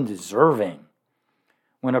the undeserving.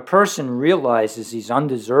 When a person realizes he's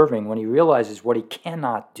undeserving, when he realizes what he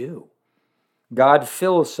cannot do, God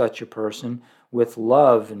fills such a person with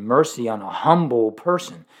love and mercy on a humble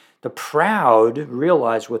person. The proud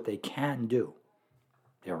realize what they can do.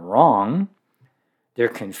 They're wrong. They're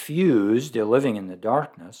confused. They're living in the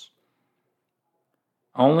darkness.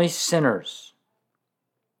 Only sinners.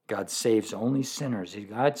 God saves only sinners.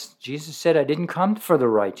 Jesus said, I didn't come for the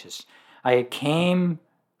righteous. I came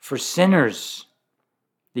for sinners,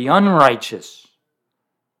 the unrighteous.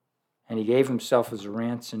 And He gave Himself as a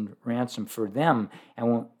ransom for them.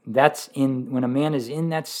 And when a man is in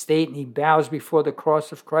that state and he bows before the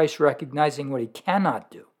cross of Christ, recognizing what he cannot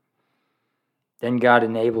do, then God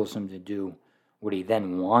enables him to do what he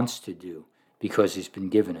then wants to do because he's been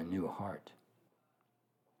given a new heart.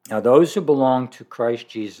 Now, those who belong to Christ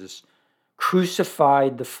Jesus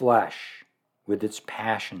crucified the flesh with its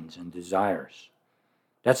passions and desires.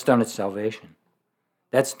 That's done at salvation.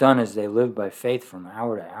 That's done as they live by faith from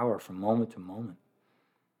hour to hour, from moment to moment.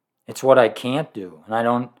 It's what I can't do,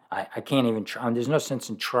 and I can't even try. There's no sense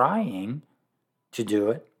in trying to do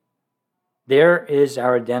it. There is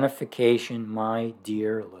our identification, my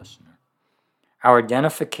dear listener. Our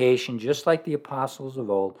identification, just like the apostles of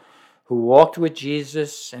old, who walked with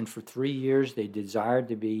Jesus, and for 3 years they desired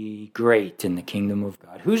to be great in the kingdom of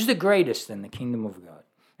God. Who's the greatest in the kingdom of God?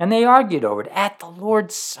 And they argued over it at the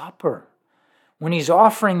Lord's Supper, when He's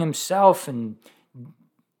offering Himself in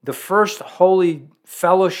the first holy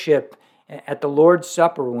fellowship at the Lord's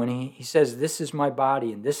Supper, when he says, this is my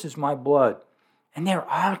body and this is my blood. And they're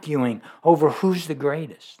arguing over who's the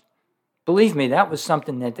greatest. Believe me, that was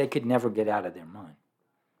something that they could never get out of their mind.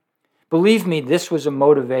 Believe me, this was a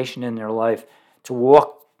motivation in their life to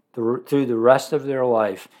walk through the rest of their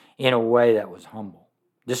life in a way that was humble.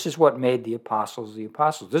 This is what made the apostles the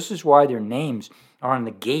apostles. This is why their names are on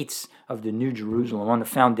the gates of the New Jerusalem, on the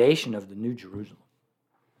foundation of the New Jerusalem.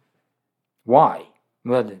 Why?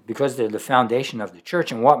 Well, because they're the foundation of the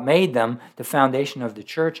church. And what made them the foundation of the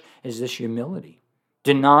church is this humility.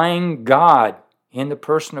 Denying God in the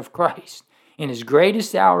person of Christ in His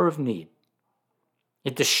greatest hour of need.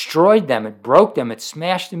 It destroyed them, it broke them, it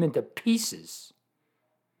smashed them into pieces.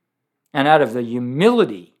 And out of the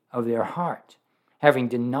humility of their heart, having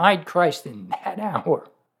denied Christ in that hour,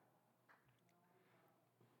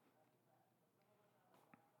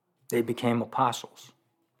 they became apostles.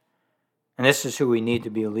 And this is who we need to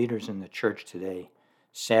be leaders in the church today.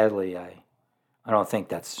 Sadly, I don't think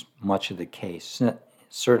that's much of the case.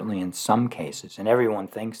 Certainly in some cases, and everyone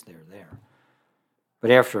thinks they're there. But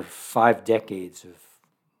after 5 decades of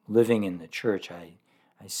living in the church, I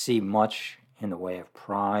see much in the way of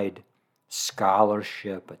pride,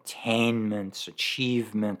 scholarship, attainments,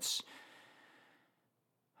 achievements.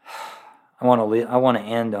 I want to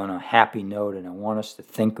end on a happy note, and I want us to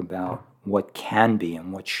think about what can be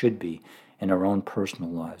and what should be in our own personal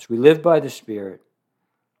lives. We live by the Spirit.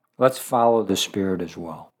 Let's follow the Spirit as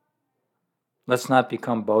well. Let's not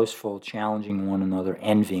become boastful, challenging one another,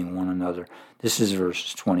 envying one another. This is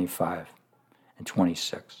verses 25 and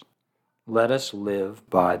 26. Let us live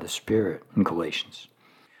by the Spirit in Galatians.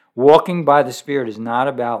 Walking by the Spirit is not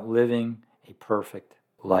about living a perfect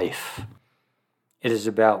life. It is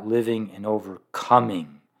about living an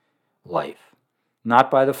overcoming life,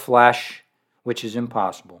 not by the flesh, which is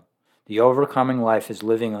impossible. The overcoming life is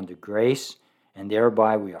living under grace, and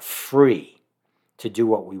thereby we are free to do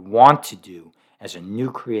what we want to do as a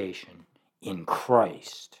new creation in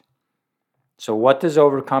Christ. So what does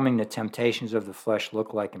overcoming the temptations of the flesh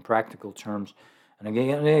look like in practical terms? And I'm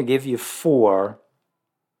going to give you 4,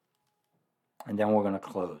 and then we're going to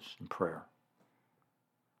close in prayer.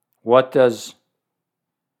 What does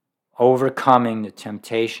overcoming the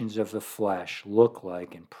temptations of the flesh look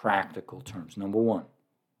like in practical terms? Number 1,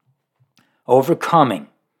 overcoming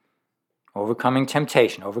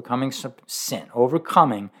temptation, overcoming sin.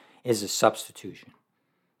 Overcoming is a substitution.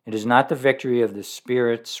 It is not the victory of the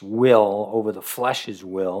Spirit's will over the flesh's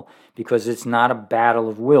will, because it's not a battle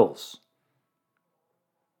of wills.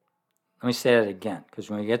 Let me say that again, because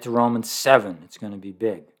when we get to Romans 7, it's going to be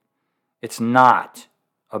big. It's not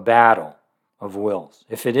a battle of wills.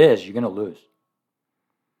 If it is, you're going to lose.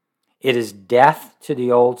 It is death to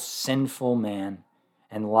the old sinful man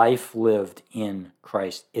and life lived in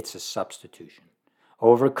Christ. It's a substitution.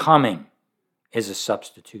 Overcoming is a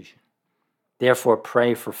substitution. Therefore,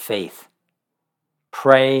 pray for faith.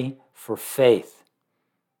 Pray for faith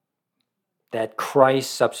that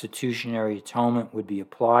Christ's substitutionary atonement would be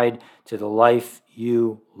applied to the life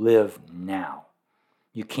you live now.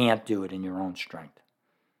 You can't do it in your own strength.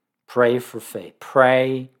 Pray for faith.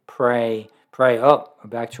 Pray. Oh,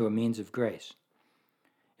 back to a means of grace.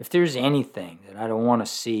 If there's anything that I don't want to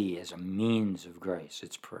see as a means of grace,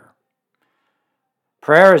 it's prayer.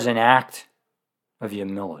 Prayer is an act of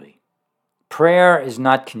humility. Prayer is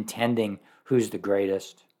not contending who's the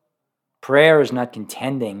greatest. Prayer is not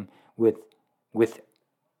contending with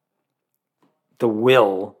the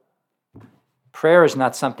will. Prayer is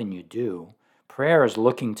not something you do. Prayer is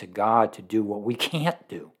looking to God to do what we can't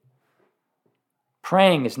do.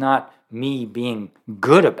 Praying is not me being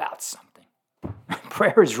good about something.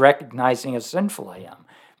 Prayer is recognizing how sinful I am.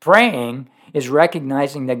 Praying is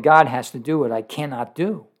recognizing that God has to do what I cannot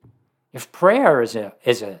do. If prayer is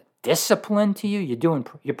a discipline to you,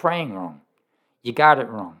 you're praying wrong. You got it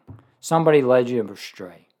wrong. Somebody led you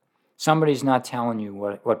astray. Somebody's not telling you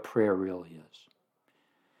what prayer really is.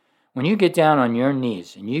 When you get down on your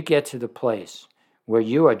knees and you get to the place where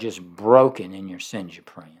you are just broken in your sins, you're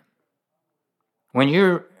praying. When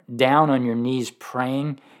you're down on your knees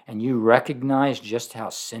praying and you recognize just how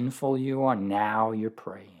sinful you are, now you're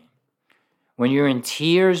praying. When you're in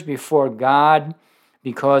tears before God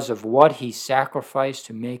because of what He sacrificed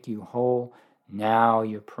to make you whole, now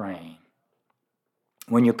you're praying.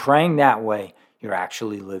 When you're praying that way, you're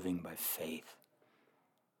actually living by faith.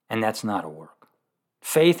 And that's not a work.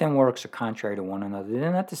 Faith and works are contrary to one another.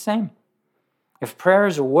 They're not the same. If prayer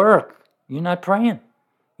is a work, you're not praying.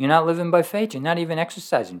 You're not living by faith. You're not even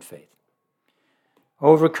exercising faith.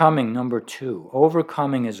 Overcoming, number 2.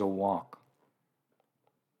 Overcoming is a walk.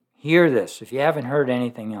 Hear this. If you haven't heard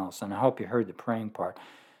anything else, and I hope you heard the praying part,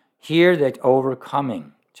 hear that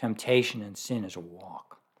overcoming temptation and sin is a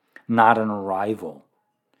walk, not an arrival.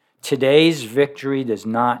 Today's victory does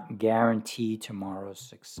not guarantee tomorrow's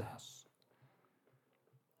success.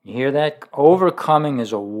 You hear that? Overcoming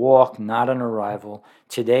is a walk, not an arrival.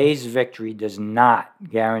 Today's victory does not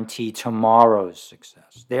guarantee tomorrow's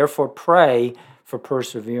success. Therefore, pray for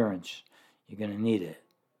perseverance. You're going to need it.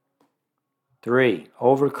 3,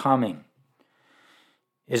 overcoming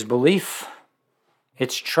is belief.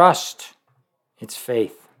 It's trust. It's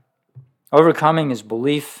faith. Overcoming is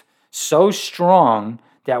belief so strong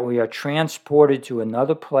that we are transported to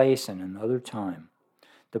another place and another time.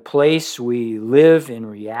 The place we live in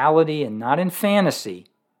reality and not in fantasy.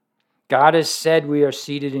 God has said we are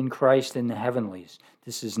seated in Christ in the heavenlies.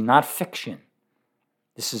 This is not fiction.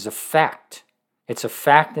 This is a fact. It's a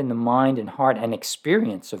fact in the mind and heart and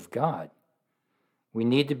experience of God. We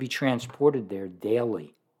need to be transported there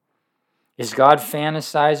daily. Is God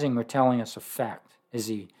fantasizing or telling us a fact? Is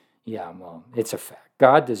He? Yeah, well, it's a fact.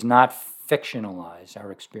 God does not fictionalize our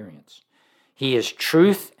experience. He is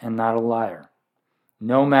truth and not a liar.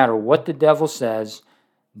 no matter what the devil says.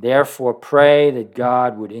 Therefore, pray that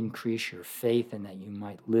God would increase your faith and that you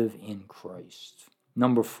might live in Christ.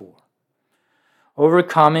 Number 4,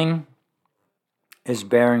 overcoming is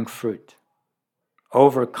bearing fruit.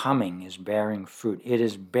 Overcoming is bearing fruit. It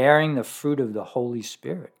is bearing the fruit of the Holy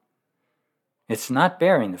Spirit. It's not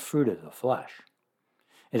bearing the fruit of the flesh.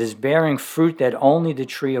 It is bearing fruit that only the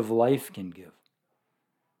tree of life can give.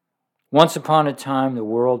 Once upon a time, the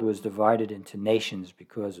world was divided into nations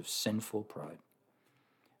because of sinful pride.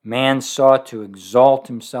 Man sought to exalt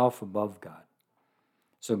himself above God.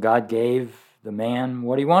 So God gave the man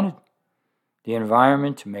what he wanted, the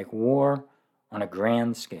environment to make war on a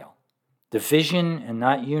grand scale. Division and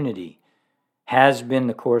not unity has been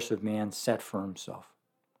the course of man set for himself.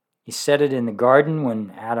 He set it in the garden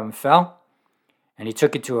when Adam fell, and he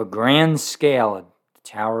took it to a grand scale at the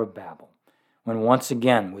Tower of Babel, when once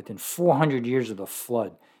again, within 400 years of the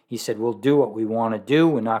flood, he said, we'll do what we want to do.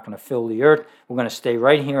 We're not going to fill the earth. We're going to stay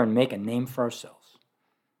right here and make a name for ourselves.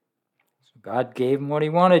 So God gave him what he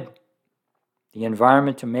wanted, the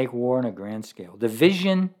environment to make war on a grand scale.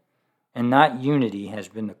 Division and not unity has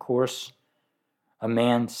been the course a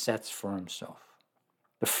man sets for himself.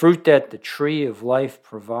 The fruit that the tree of life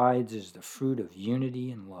provides is the fruit of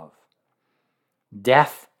unity and love.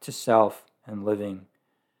 Death to self and living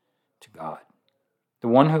to God. The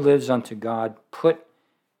one who lives unto God put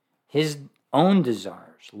his own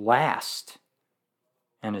desires last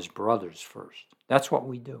and his brother's first. That's what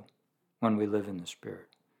we do when we live in the Spirit.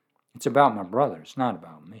 It's about my brother. It's not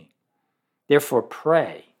about me. Therefore,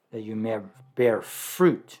 pray that you may bear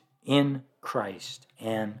fruit in Christ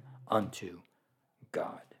and unto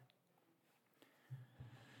God.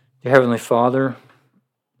 Dear Heavenly Father,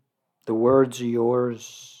 the words are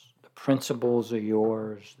yours, the principles are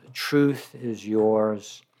yours, the truth is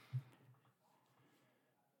yours.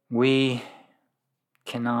 We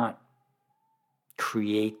cannot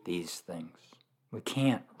create these things. We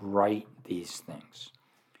can't write these things.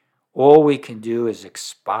 All we can do is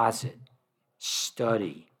exposit,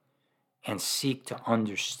 study, and seek to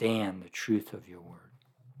understand the truth of your word.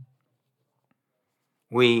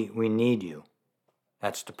 We need you.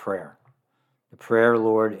 That's the prayer. The prayer,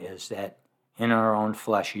 Lord, is that in our own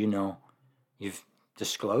flesh, you've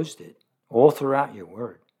disclosed it all throughout your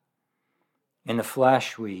word. In the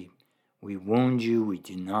flesh, we wound you, we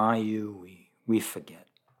deny you, we forget.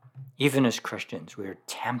 Even as Christians, we are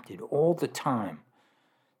tempted all the time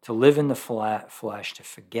to live in the flesh, to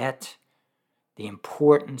forget the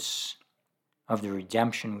importance of the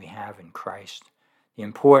redemption we have in Christ, the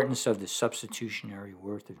importance of the substitutionary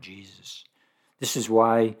worth of Jesus. This is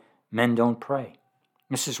why men don't pray.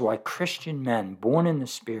 This is why Christian men born in the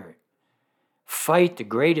Spirit fight the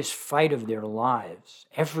greatest fight of their lives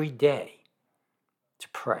every day to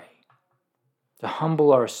pray, to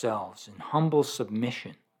humble ourselves in humble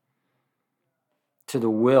submission to the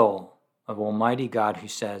will of Almighty God who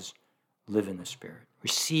says, live in the Spirit.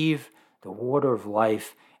 Receive the water of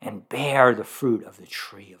life and bear the fruit of the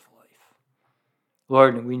tree of life.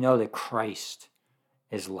 Lord, we know that Christ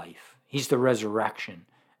is life. He's the resurrection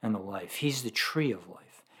and the life. He's the tree of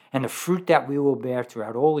life. And the fruit that we will bear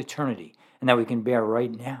throughout all eternity and that we can bear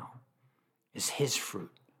right now is his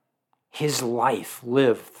fruit. His life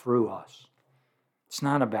lived through us. It's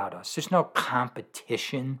not about us. There's no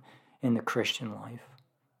competition in the Christian life.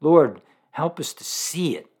 Lord, help us to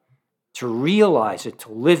see it, to realize it,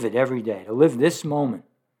 to live it every day, to live this moment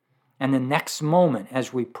and the next moment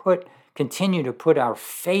as we continue to put our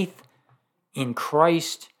faith in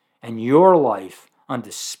Christ and your life on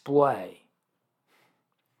display.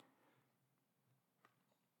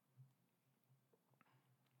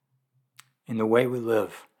 In the way we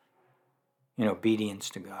live in obedience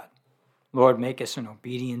to God. Lord, make us an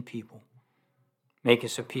obedient people. Make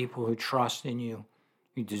us a people who trust in you,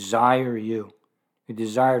 who desire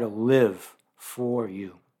to live for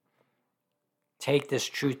you. Take this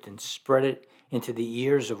truth and spread it into the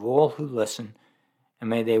ears of all who listen, and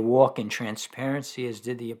may they walk in transparency as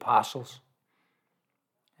did the apostles,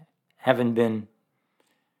 having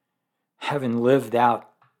lived out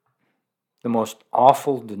the most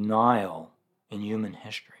awful denial in human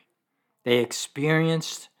history. They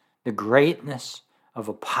experienced the greatness of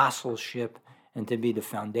apostleship and to be the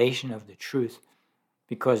foundation of the truth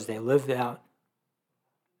because they lived out,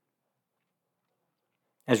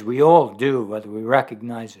 as we all do, whether we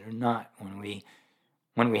recognize it or not,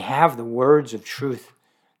 when we have the words of truth,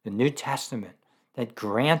 the New Testament, that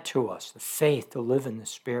grant to us the faith to live in the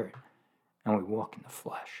Spirit, and we walk in the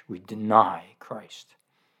flesh. We deny Christ.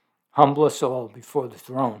 Humble us all before the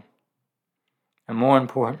throne, and more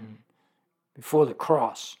important, before the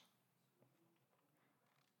cross.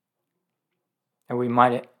 that we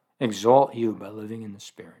might exalt you by living in the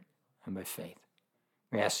Spirit and by faith.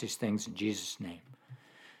 We ask these things in Jesus' name.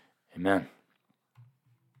 Amen.